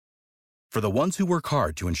For the ones who work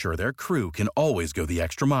hard to ensure their crew can always go the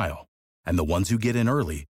extra mile, and the ones who get in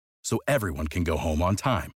early so everyone can go home on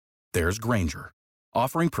time, there's Grainger,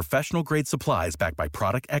 offering professional-grade supplies backed by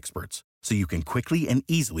product experts so you can quickly and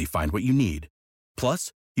easily find what you need.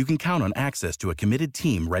 Plus, you can count on access to a committed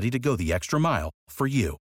team ready to go the extra mile for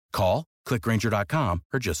you. Call, click Grainger.com,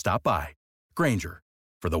 or just stop by. Grainger,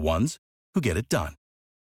 for the ones who get it done.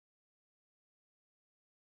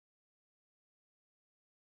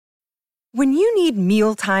 When you need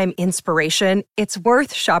mealtime inspiration, it's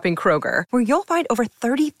worth shopping Kroger, where you'll find over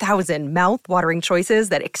 30,000 mouth-watering choices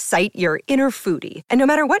that excite your inner foodie. And no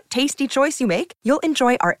matter what tasty choice you make, you'll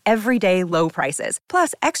enjoy our everyday low prices,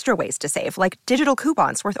 plus extra ways to save, like digital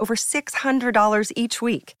coupons worth over $600 each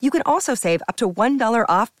week. You can also save up to $1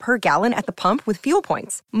 off per gallon at the pump with fuel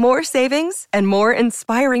points. More savings and more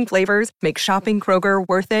inspiring flavors make shopping Kroger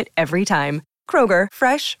worth it every time. Kroger,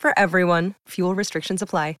 fresh for everyone. Fuel restrictions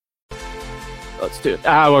apply. Let's do it.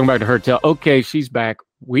 Welcome back to Heard Tell. Okay, she's back.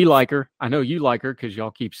 We like her. I know you like her because y'all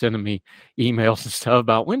keep sending me emails and stuff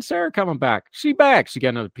about when's Sarah coming back. She back. She got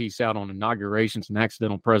another piece out on inaugurations and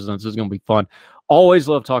accidental presidents. This is going to be fun. Always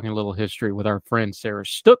love talking a little history with our friend Sarah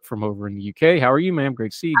Stuck from over in the UK. How are you, ma'am?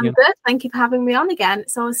 Great to see you again. I'm good. Thank you for having me on again.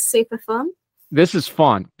 It's always super fun. This is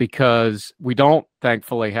fun because we don't,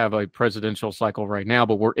 thankfully, have a presidential cycle right now,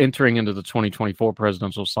 but we're entering into the 2024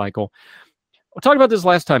 presidential cycle. I talked about this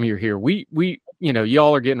last time you were here. We,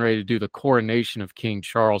 y'all are getting ready to do the coronation of King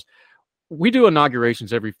Charles. We do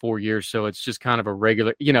inaugurations every 4 years, so it's just kind of a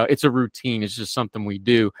regular, it's a routine. It's just something we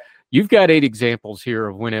do. You've got 8 examples here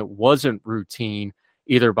of when it wasn't routine,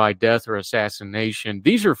 either by death or assassination.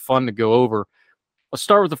 These are fun to go over. Let's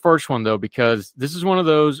start with the first one, though, because this is one of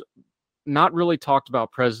those not really talked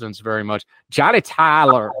about presidents very much. Johnny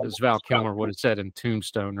Tyler, as Val Kilmer would have said in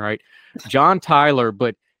Tombstone, right? John Tyler,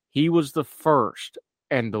 but he was the first,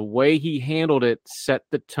 and the way he handled it set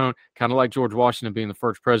the tone, kind of like George Washington being the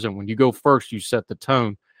first president. When you go first, you set the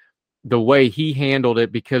tone. The way he handled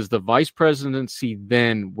it, because the vice presidency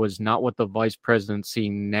then was not what the vice presidency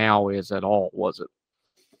now is at all, was it?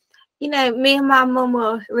 Me and my mum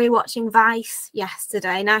were rewatching Vice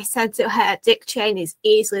yesterday, and I said to her, Dick Cheney is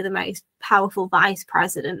easily the most powerful vice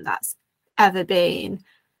president that's ever been.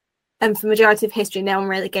 And for the majority of history, no one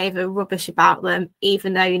really gave a rubbish about them,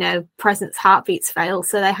 even though, presidents' heartbeats failed,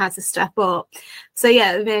 so they had to step up. So,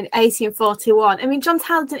 yeah, in 1841, John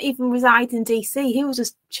Tyler didn't even reside in D.C. He was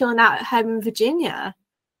just chilling out at home in Virginia.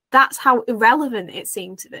 That's how irrelevant it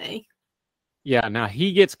seemed to be. Yeah, now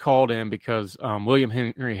he gets called in because William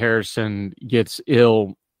Henry Harrison gets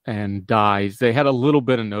ill and dies. They had a little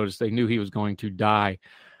bit of notice. They knew he was going to die.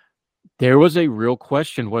 There was a real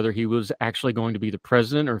question whether he was actually going to be the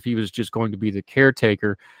president or if he was just going to be the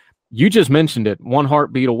caretaker. You just mentioned it, one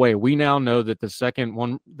heartbeat away. We now know that the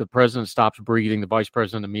second the president stops breathing, the vice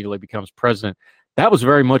president immediately becomes president. That was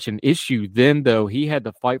very much an issue then, though. He had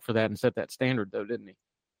to fight for that and set that standard, though, didn't he?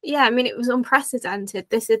 Yeah, it was unprecedented.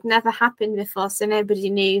 This had never happened before, so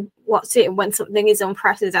nobody knew what to do when something is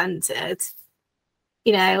unprecedented.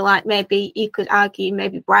 Like maybe you could argue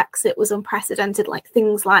maybe Brexit was unprecedented, like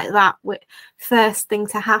things like that were first thing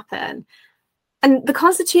to happen. And the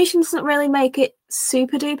Constitution doesn't really make it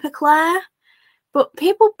super duper clear, but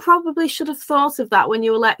people probably should have thought of that when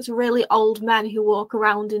you elect really old men who walk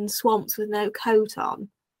around in swamps with no coat on.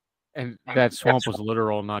 And that swamp was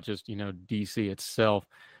literal, not just, DC itself.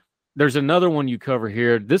 There's another one you cover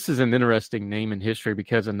here. This is an interesting name in history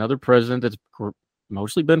because another president that's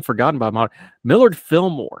mostly been forgotten by Millard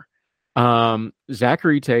Fillmore,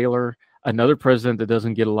 Zachary Taylor, another president that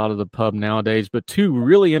doesn't get a lot of the pub nowadays, but two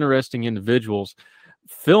really interesting individuals.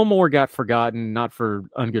 Fillmore got forgotten, not for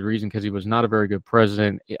ungood reason, because he was not a very good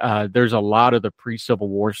president. There's a lot of the pre-Civil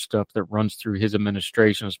War stuff that runs through his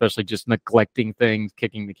administration, especially just neglecting things,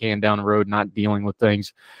 kicking the can down the road, not dealing with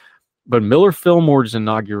things. But Millard Fillmore's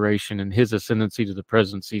inauguration and his ascendancy to the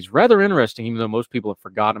presidency is rather interesting, even though most people have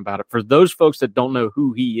forgotten about it. For those folks that don't know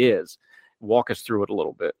who he is, walk us through it a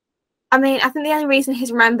little bit. I think the only reason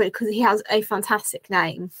he's remembered because he has a fantastic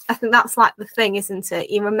name. I think that's like the thing, isn't it?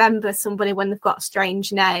 You remember somebody when they've got a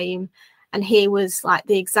strange name, and he was like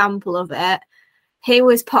the example of it. He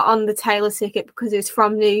was put on the Taylor ticket because he was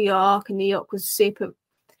from New York, and New York was super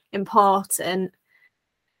important.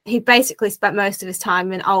 He basically spent most of his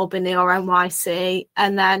time in Albany or NYC,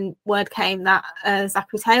 and then word came that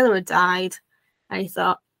Zachary Taylor had died, and he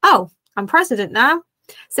thought, oh, I'm president now.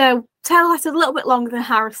 So Taylor lasted a little bit longer than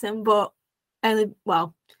Harrison, but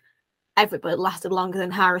everybody lasted longer than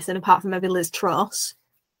Harrison, apart from maybe Liz Truss.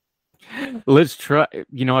 Let's try.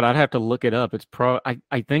 You know what? I'd have to look it up. It's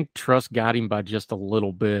I think Truss got him by just a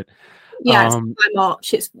little bit. Yeah, it's not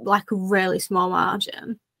much. It's like a really small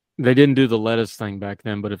margin. They didn't do the lettuce thing back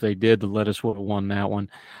then, but if they did, the lettuce would have won that one.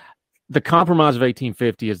 The Compromise of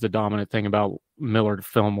 1850 is the dominant thing about Millard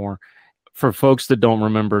Fillmore. For folks that don't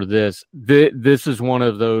remember this, this is one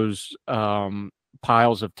of those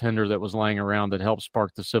piles of tinder that was laying around that helped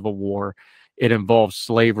spark the Civil War. It involves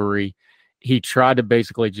slavery. He tried to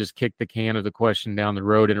basically just kick the can of the question down the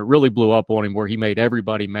road, and it really blew up on him where he made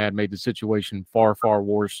everybody mad, made the situation far, far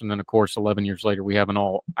worse. And then, of course, 11 years later, we have an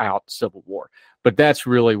all-out Civil War. But that's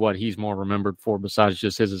really what he's more remembered for besides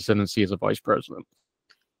just his ascendancy as a vice president.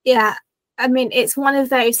 Yeah, I mean, it's one of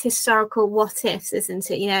those historical what-ifs, isn't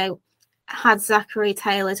it? You know, had Zachary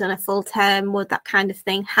Taylor done a full term, would that kind of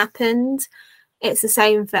thing happened? It's the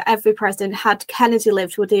same for every president. Had Kennedy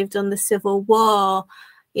lived, would he have done the Civil War?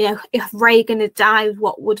 You know, if Reagan had died,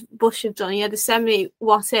 what would Bush have done? You know, there's so many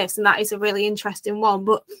what ifs, and that is a really interesting one.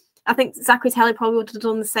 But I think Zachary Taylor probably would have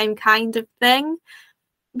done the same kind of thing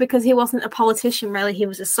because he wasn't a politician, really. He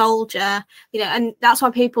was a soldier, you know, and that's why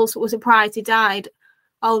people were surprised he died.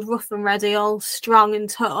 Old rough and ready, all strong and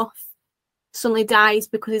tough, suddenly dies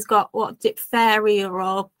because he's got diphtheria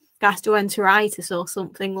or gastroenteritis or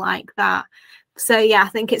something like that. So yeah, I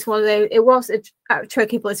think it's one of those. It was a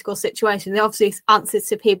tricky political situation. The obvious answers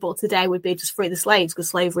to people today would be just free the slaves because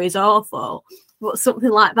slavery is awful. But something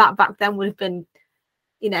like that back then would have been,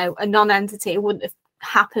 you know, a non-entity. It wouldn't have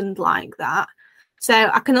happened like that. So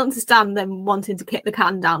I can understand them wanting to kick the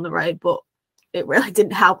can down the road, but it really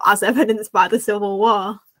didn't help, as evidenced by the Civil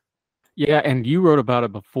War. Yeah, and you wrote about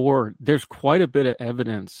it before. There's quite a bit of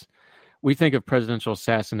evidence. We think of presidential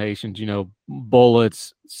assassinations, you know,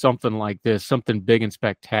 bullets, something like this, something big and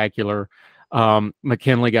spectacular.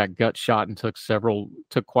 McKinley got gut shot and took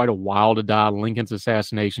quite a while to die. Lincoln's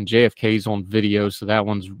assassination, JFK's on video, so that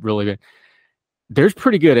one's really big. There's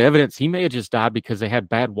pretty good evidence he may have just died because they had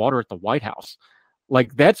bad water at the White House.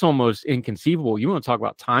 Like, that's almost inconceivable. You want to talk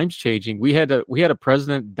about times changing? We had a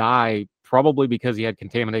president die probably because he had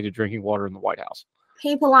contaminated drinking water in the White House.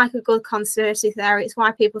 People like a good conspiracy theory. It's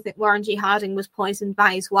why people think Warren G. Harding was poisoned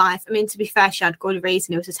by his wife. I mean, to be fair, she had good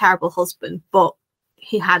reason. He was a terrible husband, but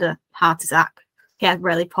he had a heart attack. He had a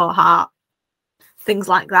really poor heart. Things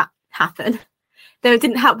like that happen. Though it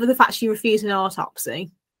didn't help with the fact she refused an autopsy.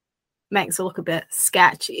 Makes her look a bit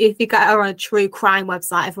sketch. If you get her on a true crime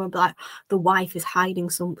website, everyone will be like, the wife is hiding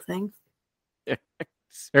something.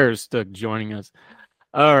 Sarah Stuck joining us.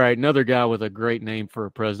 All right, another guy with a great name for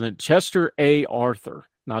a president, Chester A. Arthur,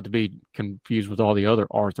 not to be confused with all the other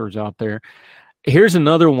Arthurs out there. Here's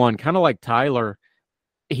another one, kind of like Tyler.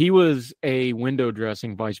 He was a window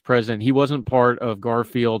dressing vice president. He wasn't part of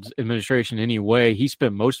Garfield's administration anyway. He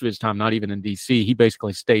spent most of his time not even in D.C. He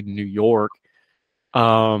basically stayed in New York.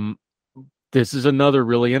 This is another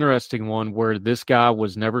really interesting one where this guy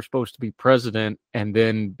was never supposed to be president, and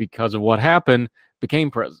then because of what happened,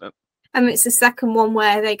 became president. It's the second one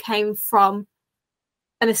where they came from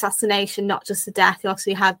an assassination, not just a death. You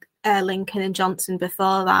obviously had Lincoln and Johnson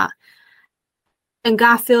before that. And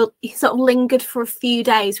Garfield, he sort of lingered for a few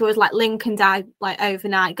days, whereas like Lincoln died like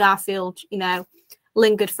overnight. Garfield, you know,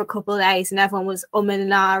 lingered for a couple of days and everyone was umming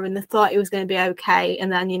and ahhing and they thought he was going to be okay.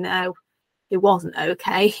 And then, you know, he wasn't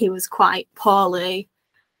okay. He was quite poorly.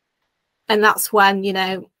 And that's when, you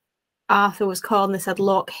know, Arthur was called and they said,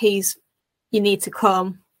 look, you need to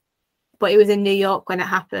come. But he was in New York when it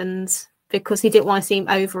happened because he didn't want to seem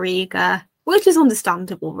overeager, which is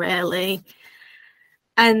understandable, really.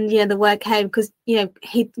 And, you know, the word came because, you know,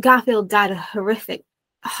 Garfield died a horrific,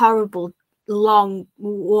 horrible, long,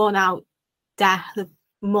 worn-out death of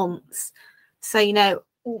months. So, you know,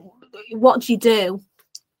 what do you do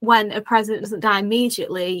when a president doesn't die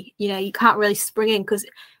immediately? You know, you can't really spring in because,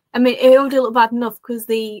 I mean, it already looked bad enough because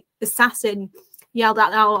the assassin yelled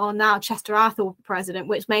out, now Chester Arthur was president,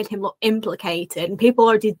 which made him look implicated. And people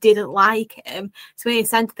already didn't like him. So when he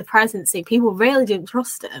ascended the presidency, people really didn't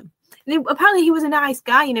trust him. And apparently he was a nice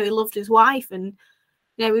guy, you know, he loved his wife and,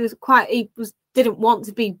 you know, didn't want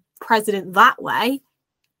to be president that way.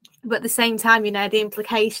 But at the same time, you know, the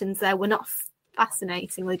implications there were not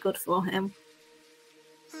fascinatingly good for him.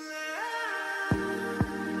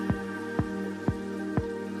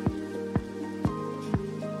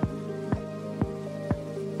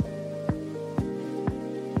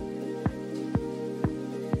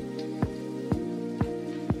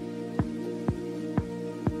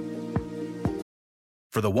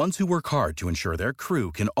 For the ones who work hard to ensure their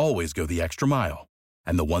crew can always go the extra mile,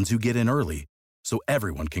 and the ones who get in early so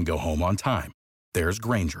everyone can go home on time, there's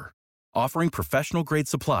Grainger, offering professional-grade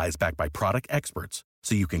supplies backed by product experts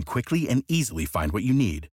so you can quickly and easily find what you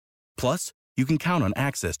need. Plus, you can count on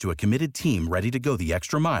access to a committed team ready to go the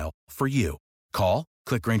extra mile for you. Call,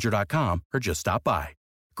 click Grainger.com, or just stop by.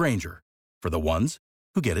 Grainger, for the ones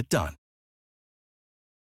who get it done.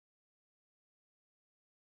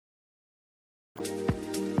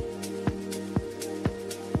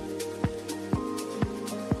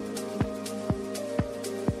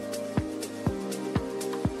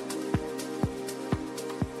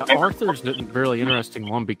 Arthur's a really interesting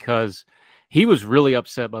one because he was really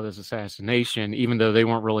upset by this assassination, even though they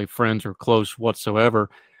weren't really friends or close whatsoever.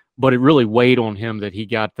 But it really weighed on him that he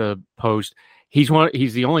got the post. He's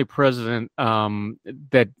the only president or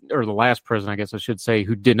the last president, I guess I should say,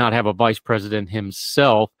 who did not have a vice president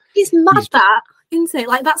himself. He's mad that, isn't it?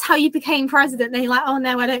 Like, that's how you became president. Then you're like, oh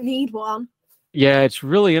no, I don't need one. Yeah, it's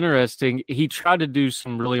really interesting. He tried to do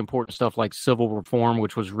some really important stuff like civil reform,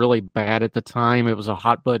 which was really bad at the time. It was a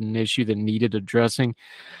hot button issue that needed addressing,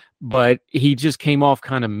 but he just came off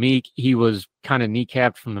kind of meek. He was kind of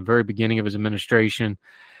kneecapped from the very beginning of his administration,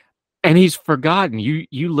 and he's forgotten.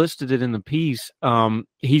 You listed it in the piece.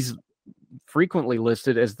 He's frequently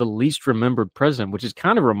listed as the least remembered president, which is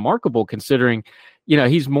kind of remarkable considering,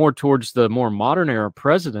 he's more towards the more modern era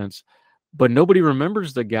presidents. But nobody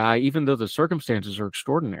remembers the guy, even though the circumstances are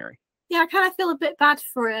extraordinary. Yeah, I kind of feel a bit bad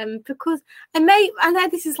for him because I know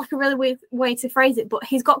this is like a really weird way to phrase it, but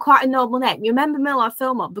he's got quite a normal name. You remember Millard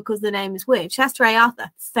Fillmore because the name is weird. Chester A. Arthur,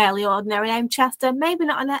 fairly ordinary name. Chester, maybe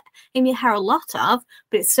not a name you hear a lot of,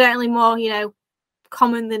 but it's certainly more,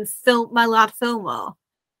 common than Millard Fillmore.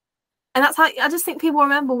 And that's how I just think people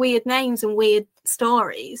remember weird names and weird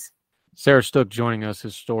stories. Sarah Stook joining us,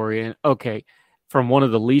 historian. Okay. From one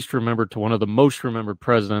of the least remembered to one of the most remembered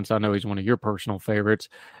presidents. I know he's one of your personal favorites,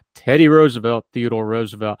 Teddy Roosevelt, Theodore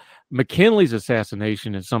Roosevelt. McKinley's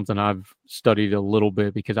assassination is something I've studied a little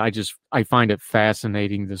bit because I find it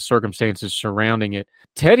fascinating, the circumstances surrounding it.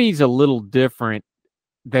 Teddy's a little different.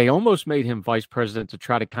 They almost made him vice president to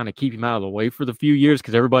try to kind of keep him out of the way for the few years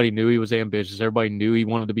because everybody knew he was ambitious. Everybody knew he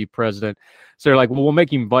wanted to be president. So they're like, well, we'll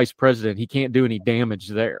make him vice president. He can't do any damage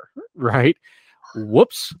there, right?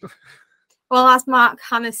 Whoops. Well, as Mark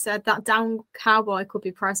Hanna said, that damn cowboy could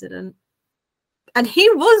be president. And he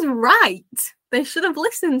was right. They should have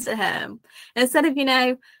listened to him. Instead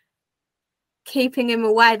of, keeping him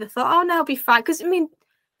away, they thought, oh, no, he'll be fine. Because,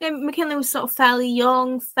 McKinley was sort of fairly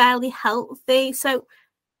young, fairly healthy. So,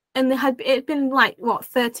 and it'd been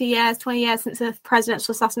 30 years, 20 years since the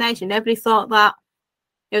presidential assassination. Nobody thought that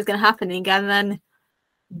it was going to happen again. And then,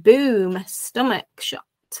 boom, stomach shot.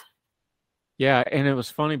 Yeah, and it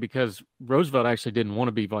was funny because Roosevelt actually didn't want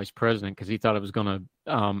to be vice president because he thought it was going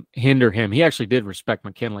to hinder him. He actually did respect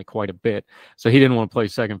McKinley quite a bit, so he didn't want to play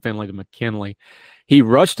second fiddle to McKinley. He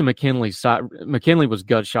rushed to McKinley's side. McKinley was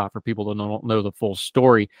gut shot for people that don't know the full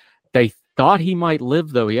story. They thought he might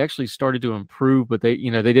live, though. He actually started to improve, but they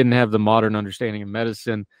didn't have the modern understanding of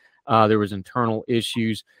medicine. There was internal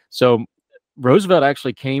issues. So Roosevelt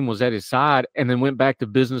actually was at his side and then went back to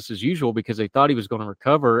business as usual because they thought he was going to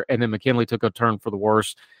recover. And then McKinley took a turn for the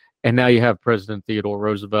worse. And now you have President Theodore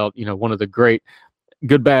Roosevelt, one of the great,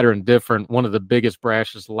 good, bad, or indifferent, one of the biggest,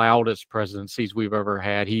 brashest, loudest presidencies we've ever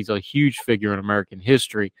had. He's a huge figure in American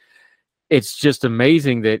history. It's just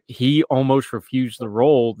amazing that he almost refused the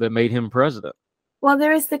role that made him president. Well,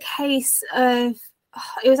 there is the case of,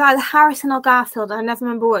 it was either Harrison or Garfield, I never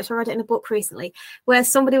remember which, I read it in a book recently, where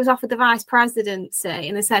somebody was offered the vice presidency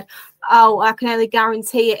and they said, oh, I can only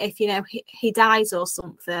guarantee it if, he dies or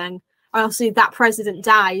something. Or obviously that president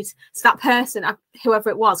died. So that person, whoever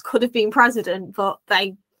it was, could have been president, but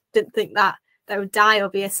they didn't think that they would die or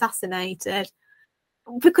be assassinated.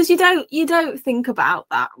 Because you don't think about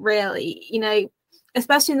that, really.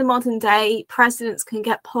 Especially in the modern day, presidents can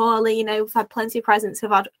get poorly. We've had plenty of presidents who've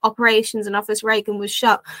had operations and Officer Reagan was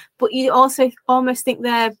shot. But you also almost think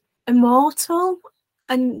they're immortal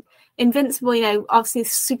and invincible. Obviously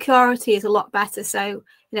security is a lot better. So,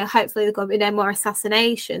 hopefully there's going to be no more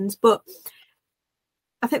assassinations. But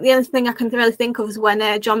I think the only thing I can really think of is when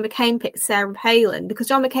John McCain picked Sarah Palin, because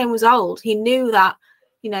John McCain was old. He knew that,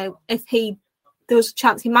 if there was a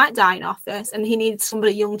chance he might die in office and he needed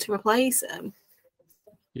somebody young to replace him.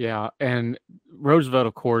 Yeah, and Roosevelt,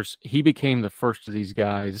 of course, he became the first of these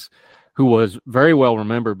guys who was very well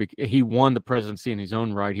remembered. He won the presidency in his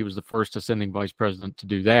own right. He was the first ascending vice president to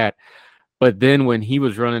do that. But then when he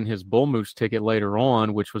was running his Bull Moose ticket later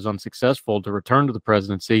on, which was unsuccessful to return to the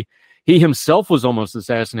presidency, he himself was almost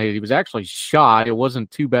assassinated. He was actually shot. It wasn't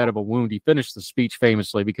too bad of a wound. He finished the speech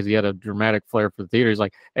famously because he had a dramatic flair for the theater. He's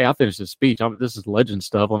like, hey, I finished this speech. This is legend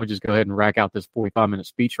stuff. Let me just go ahead and rack out this 45-minute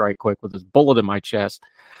speech right quick with this bullet in my chest.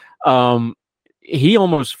 he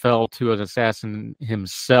almost fell to an assassin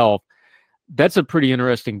himself. That's a pretty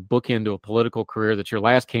interesting bookend to a political career, that your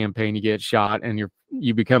last campaign you get shot and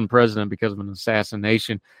you become president because of an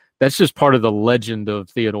assassination. That's just part of the legend of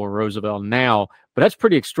Theodore Roosevelt now, but that's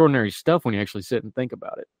pretty extraordinary stuff when you actually sit and think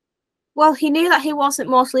about it. Well, he knew that he wasn't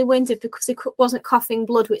mortally wounded because he wasn't coughing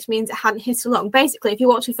blood, which means it hadn't hit so long. Basically, if you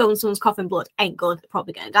watch a film and someone's coughing blood, ain't good, they're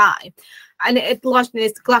probably going to die. And it had lodged in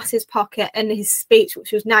his glasses pocket, and his speech,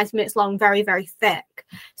 which was 90 minutes long, very, very thick.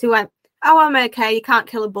 So he went, "Oh, I'm okay. You can't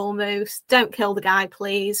kill a bull moose. Don't kill the guy,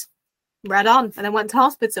 please." Read on, and then went to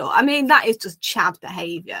hospital. I mean, that is just Chad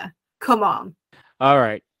behavior. Come on. All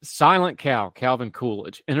right. Silent Cal, Calvin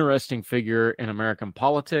Coolidge, interesting figure in American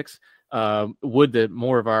politics. Would that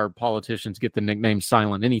more of our politicians get the nickname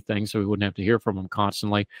Silent Anything so we wouldn't have to hear from them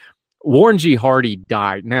constantly. Warren G. Harding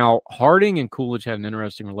died. Now, Harding and Coolidge had an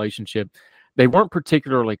interesting relationship. They weren't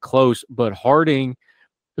particularly close, but Harding,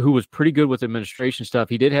 who was pretty good with administration stuff,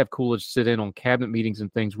 he did have Coolidge sit in on cabinet meetings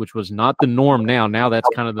and things, which was not the norm now. Now that's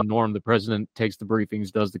kind of the norm. The president takes the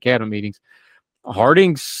briefings, does the cabinet meetings.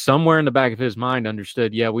 Harding, somewhere in the back of his mind,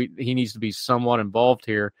 understood, he needs to be somewhat involved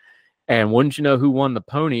here. And wouldn't you know who won the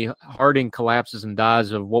pony? Harding collapses and dies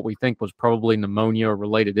of what we think was probably pneumonia or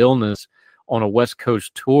related illness on a West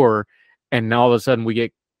Coast tour. And now all of a sudden we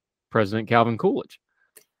get President Calvin Coolidge.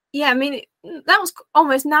 Yeah, I mean, that was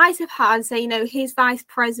almost nice of her to say, he's vice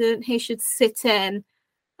president, he should sit in.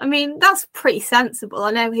 I mean, that's pretty sensible. I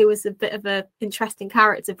know he was a bit of an interesting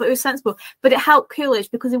character, but it was sensible. But it helped Coolidge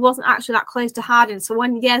because he wasn't actually that close to Harding. So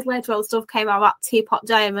when years later all the stuff came out about Teapot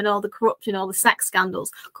Dome and all the corruption, all the sex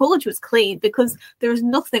scandals, Coolidge was clean because there was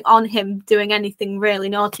nothing on him doing anything really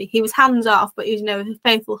naughty. He was hands off, but he was, a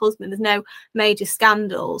faithful husband. There's no major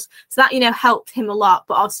scandals. So that, helped him a lot.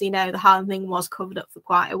 But obviously, the Harding thing was covered up for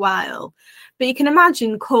quite a while. But you can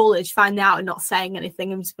imagine Coolidge finding out and not saying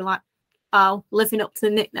anything and just be like, oh, living up to the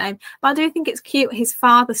nickname. But I do think it's cute his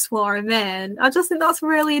father swore him in. I just think that's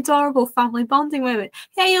really adorable family bonding moment.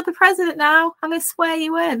 Yeah, you're the president now. I'm going to swear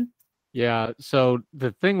you in. Yeah, so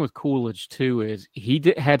the thing with Coolidge, too, is he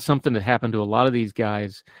had something that happened to a lot of these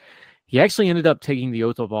guys. He actually ended up taking the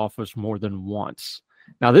oath of office more than once.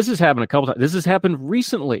 Now, this has happened a couple times. This has happened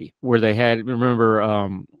recently where they had,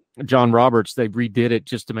 remember, John Roberts, they redid it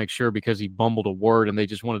just to make sure because he bumbled a word and they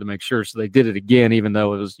just wanted to make sure. So they did it again, even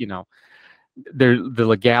though it was, the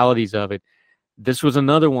legalities of it. This was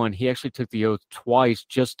another one. He actually took the oath twice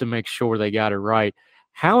just to make sure they got it right.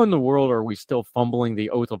 How in the world are we still fumbling the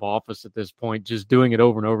oath of office at this point, just doing it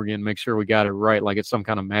over and over again, make sure we got it right, like it's some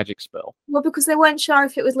kind of magic spell? Well, because they weren't sure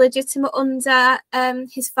if it was legitimate under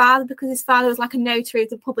his father, because his father was like a notary of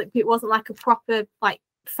the public, but it wasn't like a proper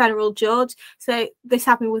federal judge. So this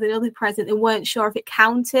happened with another president. They weren't sure if it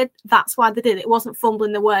counted. That's why they did it. It wasn't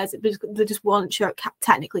fumbling the words. They just weren't sure it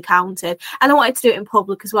technically counted. And I wanted to do it in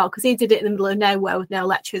public as well, because he did it in the middle of nowhere with no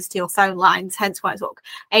electricity or phone lines, hence why it took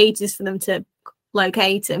ages for them to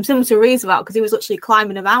locate him. Similar to Roosevelt, because he was literally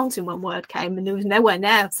climbing a mountain when word came and there was nowhere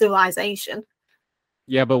near civilization.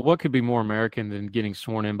 Yeah, but what could be more American than getting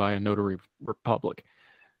sworn in by a notary republic?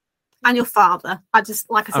 And your father. That's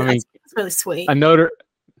really sweet. A notary.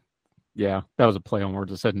 Yeah, that was a play on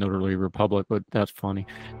words. I said notary republic, but that's funny.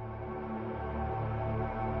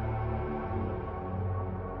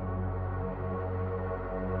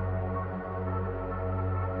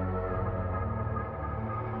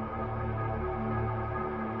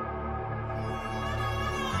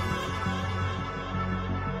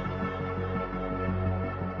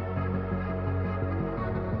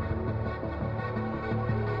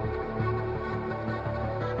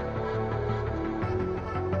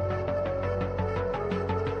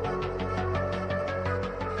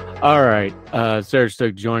 All right, Sarah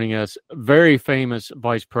Stoke joining us. Very famous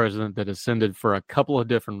vice president that ascended for a couple of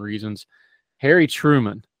different reasons. Harry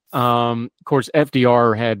Truman. Of course,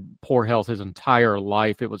 FDR had poor health his entire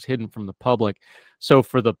life. It was hidden from the public. So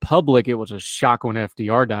for the public, it was a shock when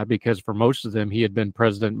FDR died, because for most of them, he had been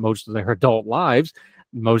president most of their adult lives.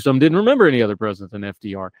 Most of them didn't remember any other president than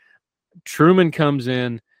FDR. Truman comes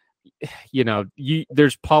in.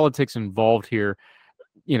 There's politics involved here.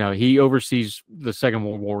 He oversees the Second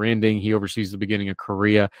World War ending. He oversees the beginning of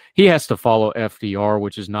Korea. He has to follow FDR,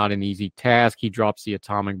 which is not an easy task. He drops the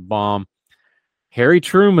atomic bomb. Harry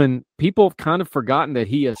Truman, people have kind of forgotten that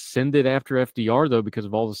he ascended after FDR, though, because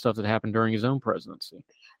of all the stuff that happened during his own presidency.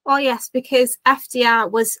 Well, yes, because FDR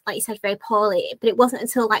was, like you said, very poorly, but it wasn't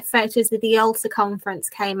until photos of the Yalta conference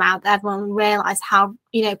came out that everyone realised how,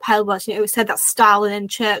 pale was. It was said that Stalin and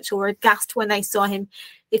Churchill were aghast when they saw him.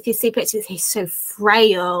 If you see pictures, he's so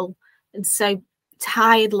frail and so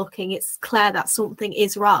tired looking. It's clear that something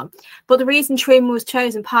is wrong. But the reason Truman was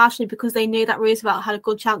chosen partially because they knew that Roosevelt had a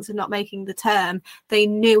good chance of not making the term. They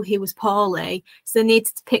knew he was poorly, so they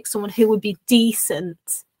needed to pick someone who would be decent.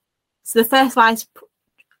 So the first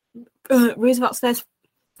Roosevelt's first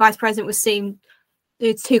vice president was seen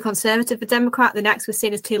as too conservative for Democrat. The next was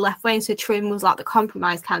seen as too left wing. So Truman was like the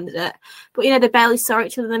compromise candidate. But they barely saw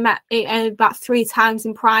each other. They met about 3 times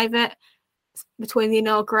in private between the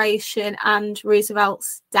inauguration and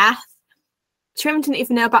Roosevelt's death. Truman didn't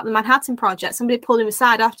even know about the Manhattan Project. Somebody pulled him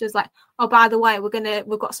aside afterwards, like, "Oh, by the way,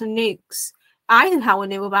 we've got some nukes." Eisenhower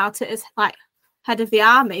knew about it as like head of the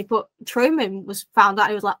army, but Truman was found out.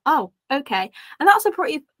 He was like, "Oh, okay." And that's a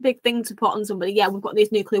pretty big thing to put on somebody. Yeah, we've got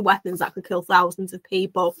these nuclear weapons that could kill thousands of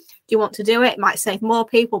people. Do you want to do it? It might save more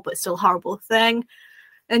people, but it's still a horrible thing.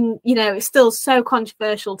 And, it's still so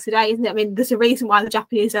controversial today, isn't it? I mean, there's a reason why the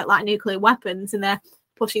Japanese don't like nuclear weapons and they're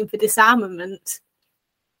pushing for disarmament.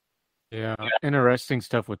 Yeah, interesting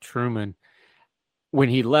stuff with Truman. When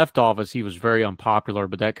he left office, he was very unpopular,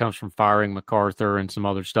 but that comes from firing MacArthur and some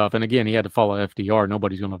other stuff. And again, he had to follow FDR.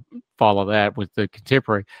 Nobody's going to follow that with the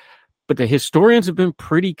contemporary. But the historians have been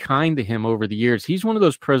pretty kind to him over the years. He's one of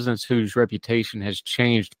those presidents whose reputation has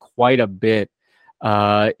changed quite a bit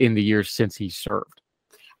in the years since he served.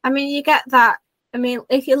 I mean, you get that. I mean,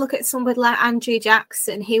 if you look at somebody like Andrew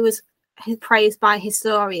Jackson, he was praised by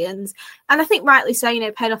historians. And I think rightly so,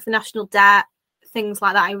 paid off the national debt, things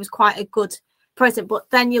like that. He was quite a good president. But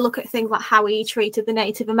then you look at things like how he treated the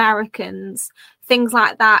Native Americans, things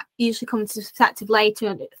like that usually come into perspective later,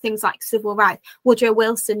 and things like civil rights. Woodrow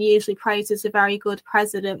Wilson usually praised as a very good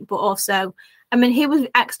president, but also, I mean, he was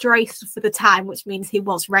extra racist for the time, which means he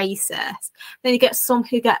was racist. Then you get some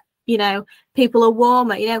who get, people are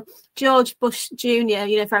warmer. George Bush Jr.,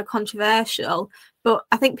 very controversial, but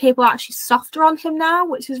I think people are actually softer on him now,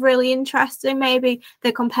 which is really interesting. Maybe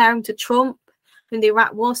they compare him to Trump, and the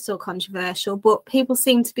Iraq war still controversial, but people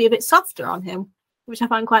seem to be a bit softer on him, which I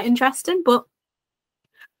find quite interesting. But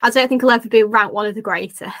I don't think he'll ever be ranked one of the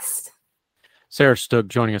greatest. Sarah Stook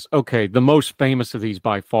joining us. Okay, the most famous of these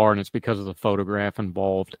by far, and it's because of the photograph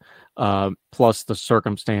involved, plus the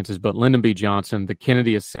circumstances, but Lyndon B. Johnson, the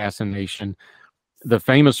Kennedy assassination, the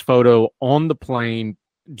famous photo on the plane,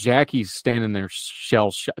 Jackie's standing there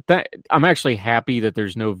shell-shocked. I'm actually happy that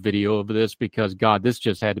there's no video of this because, God, this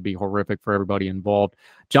just had to be horrific for everybody involved.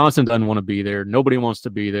 Johnson doesn't want to be there. Nobody wants to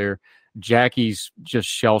be there. Jackie's just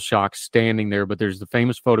shell-shocked standing there, but there's the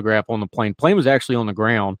famous photograph on the plane. Plane was actually on the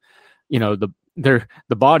ground. The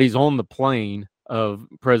body's on the plane of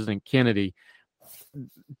President Kennedy.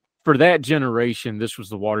 For that generation, this was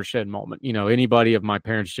the watershed moment. Anybody of my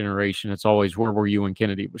parents' generation, it's always, where were you when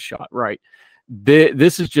Kennedy was shot, right?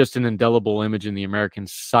 This is just an indelible image in the American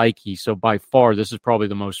psyche. So by far, this is probably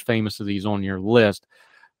the most famous of these on your list.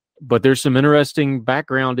 But there's some interesting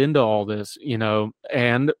background into all this,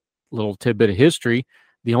 and a little tidbit of history.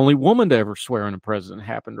 The only woman to ever swear in a president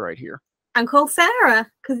happened right here. And called Sarah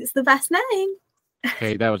because it's the best name.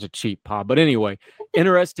 Okay, that was a cheap pop. But anyway,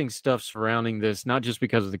 interesting stuff surrounding this, not just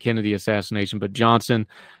because of the Kennedy assassination, but Johnson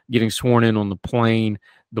getting sworn in on the plane,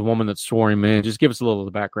 the woman that swore him in. Just give us a little of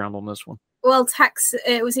the background on this one. Well,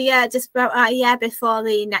 it was just about a year before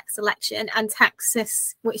the next election, and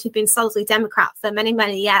Texas, which had been solidly Democrat for many,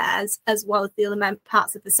 many years, as well as the other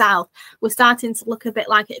parts of the South, was starting to look a bit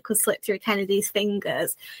like it could slip through Kennedy's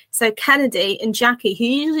fingers. So Kennedy and Jackie, who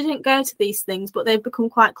usually didn't go to these things, but they've become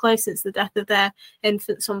quite close since the death of their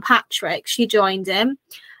infant son Patrick, she joined him,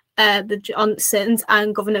 the Johnsons,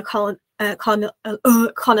 and Governor Connolly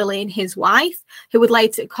and his wife,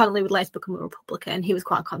 Connolly would later become a Republican. He was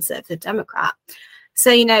quite a conservative Democrat.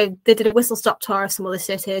 So, they did a whistle-stop tour of some other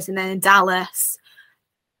cities, and then in Dallas,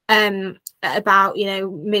 at about,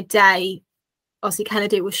 midday, obviously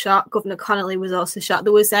Kennedy was shot. Governor Connolly was also shot.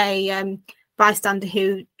 There was a bystander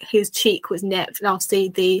whose cheek was nipped, and obviously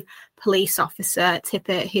the police officer,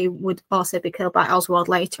 Tippit, who would also be killed by Oswald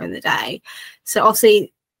later in the day. So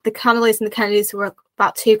obviously the Connollys and the Kennedys were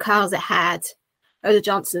about 2 cars ahead of the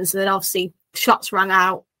Johnsons. And then obviously shots rang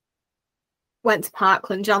out, went to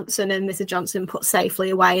Parkland. Johnson and Mr. Johnson put safely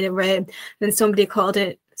away in a room. Then somebody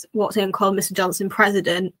walked in and called Mr. Johnson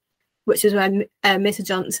president, which is when Mr.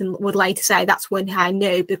 Johnson would later say that's when I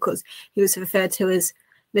knew, because he was referred to as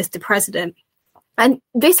Mr. President. And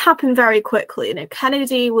this happened very quickly.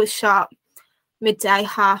 Kennedy was shot midday,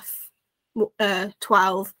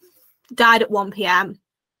 12, died at 1 p.m.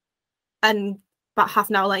 And about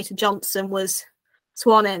half an hour later, Johnson was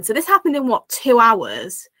sworn in. So this happened in 2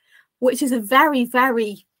 hours, which is a very,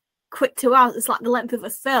 very quick 2 hours. It's like the length of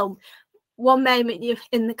a film. One moment you're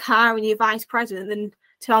in the car and you're vice president, then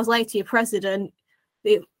 2 hours later you're president.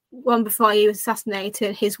 the one before he was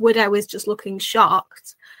assassinated, his widow is just looking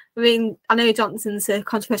shocked. I mean, I know Johnson's a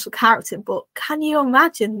controversial character, but can you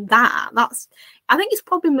imagine that? I think it's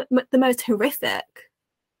probably the most horrific.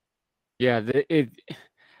 Yeah,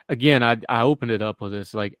 again, I opened it up with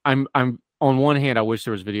this. Like, I'm on one hand, I wish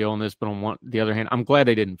there was video on this, but on the other hand, I'm glad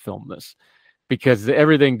they didn't film this, because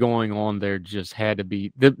everything going on there just had to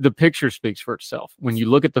be, the picture speaks for itself. When you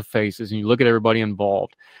look at the faces and you look at everybody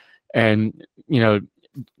involved, and, you know,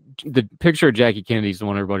 the picture of Jackie Kennedy is the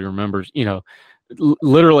one everybody remembers, you know,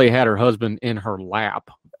 literally had her husband in her lap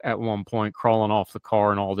at one point, crawling off the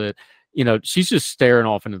car and all that. You know, she's just staring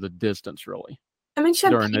off into the distance, really. I mean, she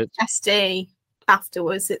had PTSD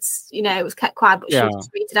afterwards. It's, you know, it was kept quiet, but she was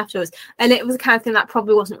treated afterwards. And it was the kind of thing that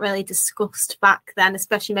probably wasn't really discussed back then,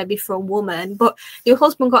 especially maybe for a woman. But your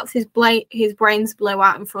husband got his brains blown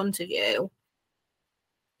out in front of you.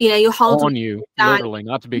 You know, you're holding on you, literally,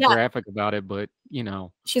 not to be graphic about it, but, you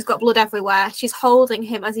know. She's got blood everywhere. She's holding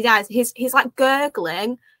him as he dies. He's like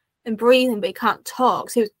gurgling and breathing, but he can't talk.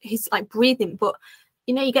 So he's like breathing. But,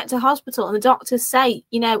 you know, you get to hospital and the doctors say,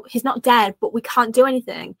 you know, he's not dead, but we can't do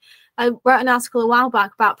anything. I wrote an article a while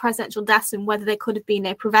back about presidential deaths and whether they could have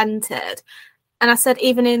been prevented. And I said,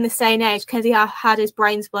 even in this day and age, because he had his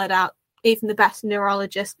brains bled out, even the best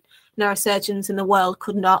neurosurgeons in the world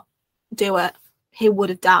could not do it. He would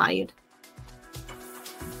have died.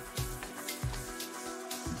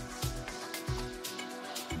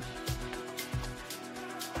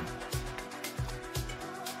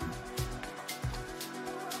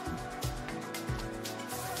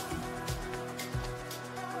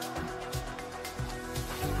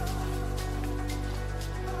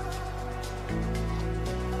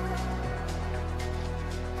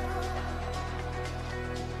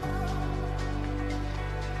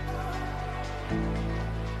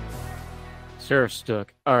 Sarah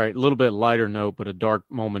Stook. All right, a little bit lighter note, but a dark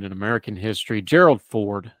moment in American history. Gerald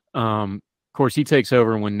Ford. Of course, he takes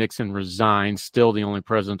over when Nixon resigns. Still the only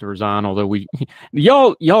president to resign. Although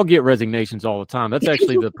y'all get resignations all the time. That's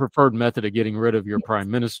actually the preferred method of getting rid of your prime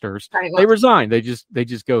ministers. They resign. They just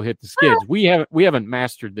go hit the skids. We haven't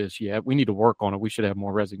mastered this yet. We need to work on it. We should have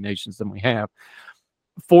more resignations than we have.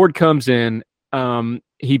 Ford comes in.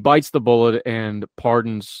 He bites the bullet and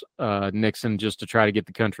pardons Nixon just to try to get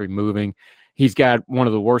the country moving. He's got one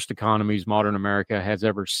of the worst economies modern America has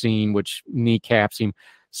ever seen, which kneecaps him.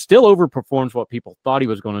 Still overperforms what people thought he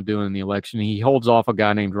was going to do in the election. He holds off a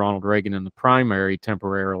guy named Ronald Reagan in the primary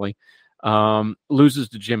temporarily, loses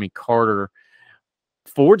to Jimmy Carter.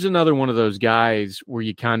 Ford's another one of those guys where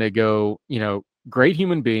you kind of go, you know, great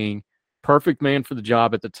human being, perfect man for the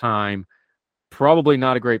job at the time, probably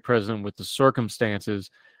not a great president with the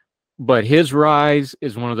circumstances, but his rise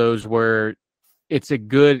is one of those where it's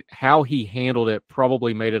how he handled it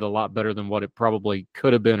probably made it a lot better than what it probably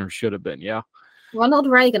could have been or should have been. Yeah. Ronald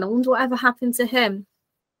Reagan, I wonder whatever happened to him.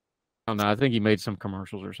 I don't know. I think he made some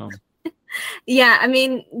commercials or something. Yeah, I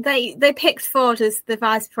mean, they picked Ford as the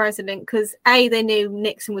vice president because they knew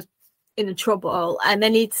Nixon was in trouble, and they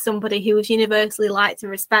needed somebody who was universally liked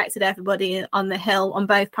and respected. Everybody on the Hill, on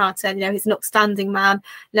both parties, you know, he's an upstanding man,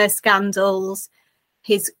 no scandals.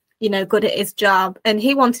 He's, you know, good at his job, and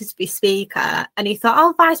he wanted to be speaker, and he thought,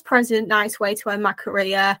 oh, vice president, nice way to end my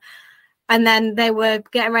career. And then they were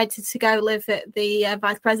getting ready to go live at the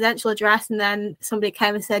vice presidential address, and then somebody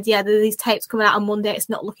came and said, yeah, there are these tapes coming out on Monday, it's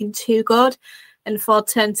not looking too good. And Ford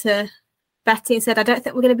turned to Betty and said, I don't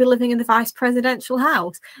think we're going to be living in the vice presidential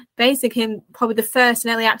house, basing him probably the first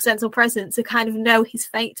and only accidental president to kind of know his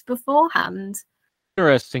fate beforehand.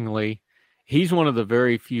 Interestingly, he's one of the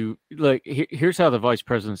very few, like, here's how the vice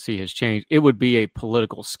presidency has changed. It would be a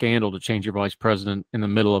political scandal to change your vice president in the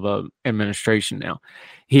middle of an administration now.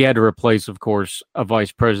 He had to replace, of course, a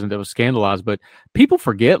vice president that was scandalized, but people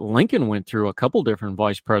forget Lincoln went through a couple different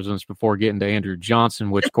vice presidents before getting to Andrew Johnson,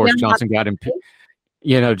 which, of course, Johnson got impeached.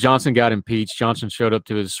 You know, Johnson got impeached. Johnson showed up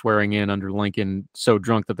to his swearing in under Lincoln so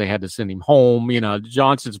drunk that they had to send him home. You know,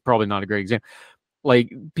 Johnson's probably not a great example.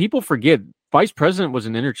 Like, people forget vice president was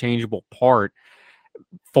an interchangeable part.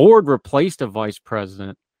 Ford replaced a vice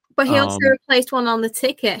president. But he also replaced one on the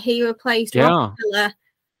ticket. He replaced Rockefeller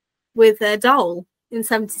with Dole in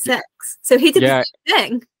 76. So he did the same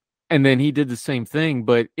thing. And then he did the same thing.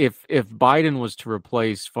 But if Biden was to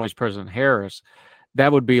replace Vice President Harris,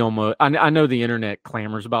 that would be almost, I know the internet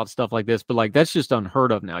clamors about stuff like this, but like, that's just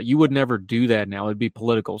unheard of now. You would never do that now. It'd be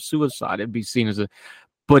political suicide. It'd be seen as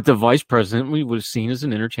but the vice president was seen as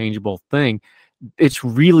an interchangeable thing. It's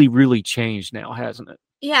really, really changed now, hasn't it?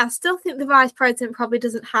 Yeah, I still think the vice president probably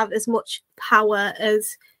doesn't have as much power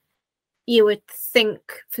as you would think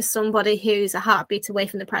for somebody who's a heartbeat away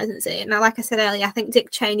from the presidency. Now, like I said earlier, I think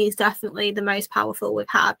Dick Cheney is definitely the most powerful we've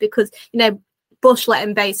had because, Bush let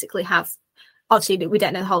him basically have, obviously we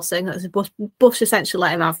don't know the whole thing, Bush essentially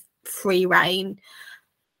let him have free reign.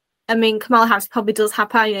 I mean, Kamala Harris probably does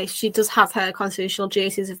have her, she does have her constitutional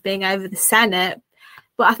duties of being over the Senate,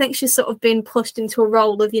 but I think she's sort of been pushed into a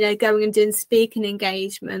role of, going and doing speaking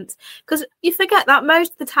engagements. Because you forget that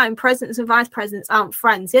most of the time, presidents and vice presidents aren't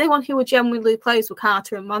friends. The only one who were genuinely close were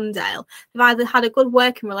Carter and Mondale. They've either had a good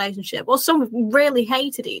working relationship or some really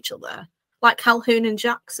hated each other, like Calhoun and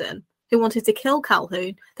Jackson, who wanted to kill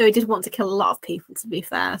Calhoun, though he did want to kill a lot of people, to be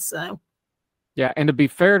fair. So, yeah, and to be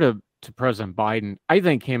fair to President Biden, I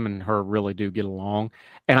think him and her really do get along.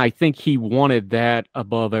 And I think he wanted that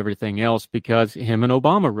above everything else because him and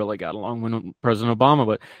Obama really got along when President Obama.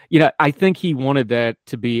 But, I think he wanted that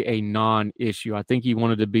to be a non-issue. I think he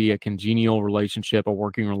wanted to be a congenial relationship, a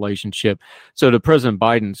working relationship. So to President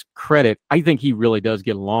Biden's credit, I think he really does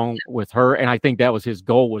get along with her. And I think that was his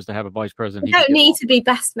goal, was to have a vice president. They don't need to be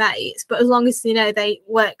best mates, but as long as, they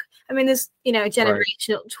work. I mean, there's, a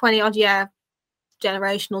generational 20-odd year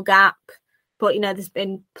generational gap, but there's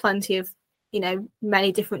been plenty of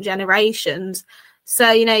many different generations,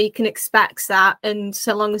 so you can expect that. And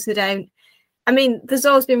so long as they don't, I mean, there's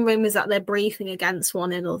always been rumors that they're briefing against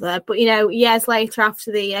one another, but years later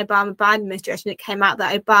after the Obama-Biden administration, it came out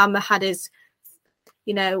that Obama had his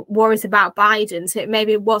worries about Biden, so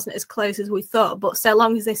maybe it wasn't as close as we thought. But so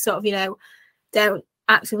long as they sort of don't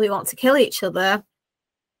actively want to kill each other,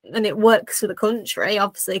 and it works for the country,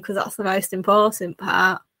 obviously, because that's the most important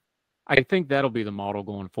part. I think that'll be the model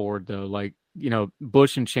going forward, though. Like,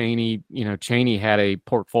 Bush and Cheney, Cheney had a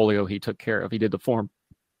portfolio he took care of. He did the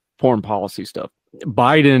foreign policy stuff.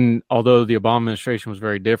 Biden, although the Obama administration was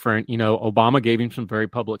very different, Obama gave him some very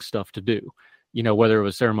public stuff to do. Whether it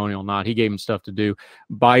was ceremonial or not, he gave him stuff to do.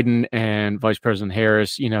 Biden and Vice President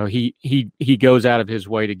Harris, he goes out of his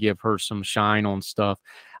way to give her some shine on stuff.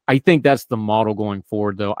 I think that's the model going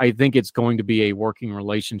forward, though. I think it's going to be a working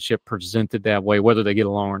relationship presented that way, whether they get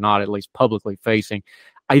along or not, at least publicly facing.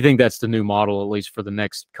 I think that's the new model, at least for the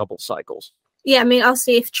next couple cycles. Yeah, I mean, I'll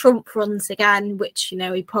see if Trump runs again, which,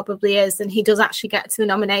 he probably is, and he does actually get to the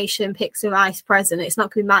nomination and picks a vice president. It's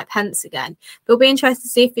not going to be Mike Pence again. But it'll be interesting to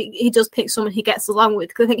see if he does pick someone he gets along with,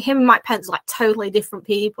 because I think him and Mike Pence are like totally different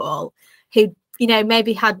people who,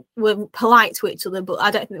 maybe were polite to each other, but I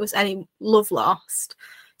don't think there was any love lost.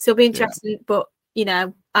 So it'll be interesting, but, you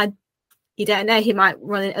don't know. He might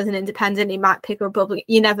run it as an independent. He might pick a Republican.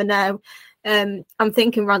 You never know. I'm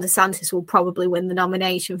thinking Ron DeSantis will probably win the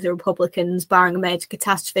nomination for the Republicans, barring a major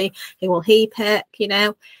catastrophe. Who will he pick? You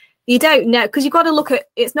don't know, because you've got to look at,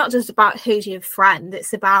 it's not just about who's your friend.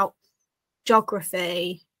 It's about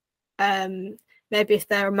geography, maybe if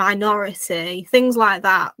they're a minority, things like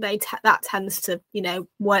that. That tends to, be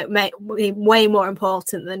way more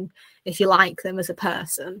important than if you like them as a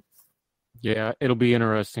person. Yeah, it'll be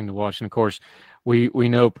interesting to watch. And of course, we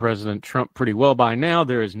know President Trump pretty well by now.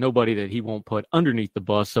 There is nobody that he won't put underneath the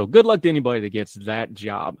bus. So good luck to anybody that gets that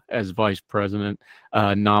job as vice president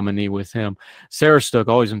nominee with him. Sarah Stook,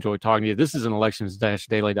 always enjoy talking to you. This is an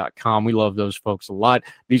elections-daily.com. We love those folks a lot.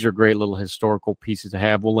 These are great little historical pieces to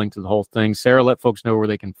have. We'll link to the whole thing. Sarah, let folks know where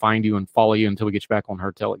they can find you and follow you until we get you back on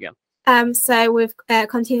Her Tell again. So we've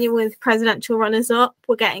continued with presidential runners-up.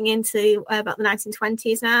 We're getting into about the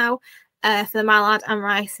 1920s now. For the Mallard, I'm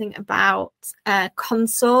writing about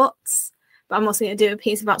consorts, but I'm also going to do a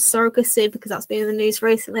piece about surrogacy because that's been in the news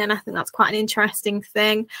recently, and I think that's quite an interesting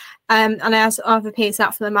thing. And I also have a piece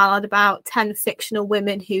out for the Mallard about 10 fictional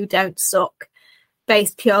women who don't suck,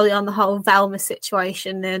 based purely on the whole Velma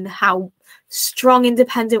situation and how strong,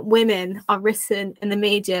 independent women are written in the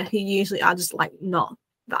media who usually are just like not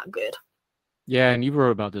that good. Yeah, and you've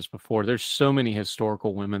wrote about this before. There's so many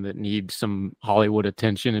historical women that need some Hollywood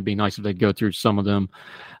attention. It'd be nice if they'd go through some of them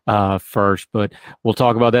first, but we'll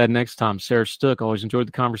talk about that next time. Sarah Stook, always enjoyed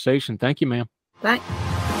the conversation. Thank you, ma'am. Bye.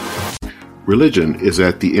 Religion is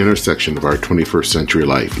at the intersection of our 21st century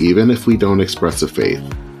life, even if we don't express a faith.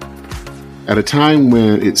 At a time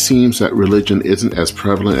when it seems that religion isn't as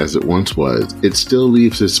prevalent as it once was, it still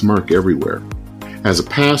leaves its mark everywhere. As a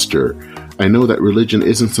pastor, I know that religion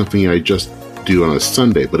isn't something I just do on a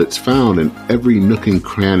Sunday, but it's found in every nook and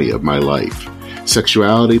cranny of my life.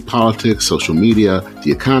 Sexuality, politics, social media,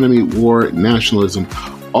 the economy, war, nationalism,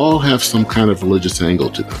 all have some kind of religious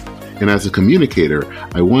angle to them. And as a communicator,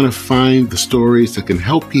 I want to find the stories that can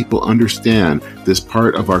help people understand this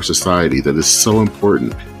part of our society that is so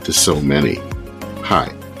important to so many.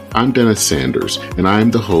 Hi, I'm Dennis Sanders, and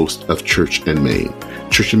I'm the host of Church and Main.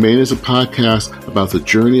 Church in Main is a podcast about the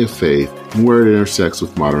journey of faith and where it intersects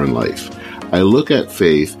with modern life. I look at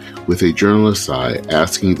faith with a journalist's eye,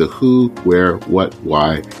 asking the who, where, what,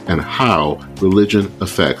 why, and how religion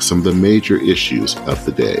affects some of the major issues of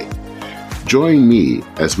the day. Join me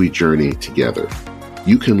as we journey together.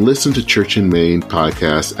 You can listen to Church in Main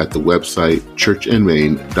podcasts at the website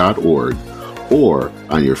churchinmain.org or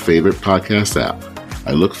on your favorite podcast app.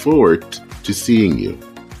 I look forward to seeing you.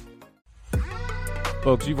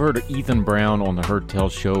 Folks, you've heard of Ethan Brown on the Heard Tell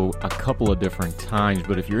Show a couple of different times,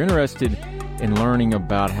 but if you're interested in learning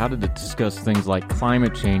about how to discuss things like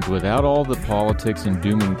climate change without all the politics and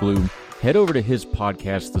doom and gloom, head over to his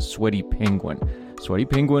podcast, The Sweaty Penguin. Sweaty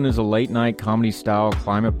Penguin is a late-night comedy-style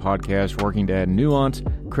climate podcast working to add nuance,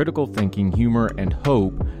 critical thinking, humor, and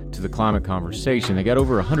hope to the climate conversation. They got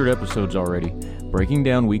over 100 episodes already, breaking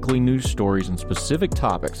down weekly news stories and specific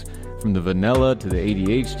topics, from the vanilla to the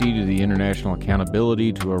ADHD to the international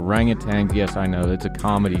accountability to orangutans. Yes, I know, it's a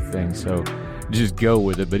comedy thing, so just go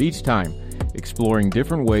with it. But each time, exploring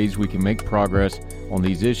different ways we can make progress on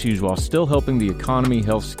these issues while still helping the economy,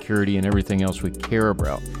 health, security, and everything else we care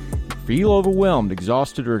about. Feel overwhelmed,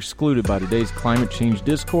 exhausted, or excluded by today's climate change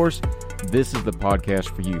discourse? This is the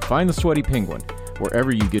podcast for you. Find The Sweaty Penguin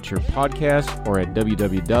wherever you get your podcasts or at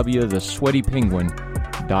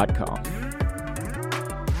www.thesweatypenguin.com.